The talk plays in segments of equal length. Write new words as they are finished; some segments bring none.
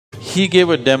he gave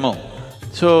a demo.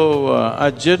 So,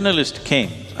 a journalist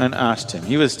came and asked him,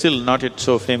 he was still not yet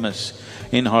so famous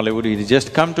in Hollywood, he had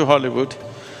just come to Hollywood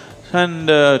and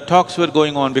talks were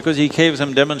going on because he gave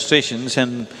some demonstrations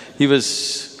and he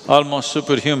was almost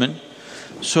superhuman.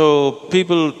 So,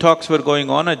 talks were going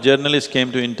on, a journalist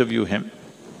came to interview him.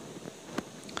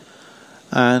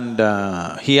 And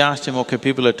he asked him, okay,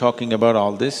 people are talking about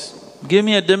all this, give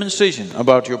me a demonstration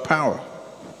about your power.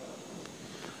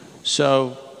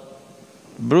 So,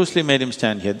 Bruce Lee made him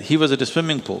stand here. He was at a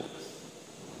swimming pool.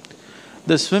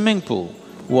 The swimming pool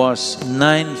was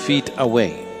 9 feet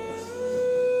away.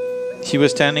 He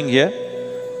was standing here,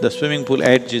 the swimming pool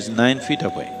edge is 9 feet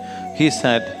away. He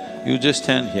said, you just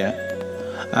stand here.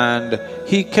 And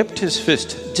he kept his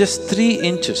fist just 3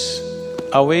 inches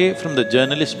away from the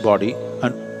journalist's body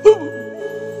and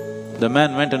the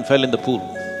man went and fell in the pool.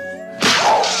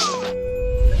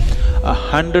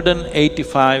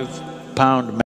 185-pound man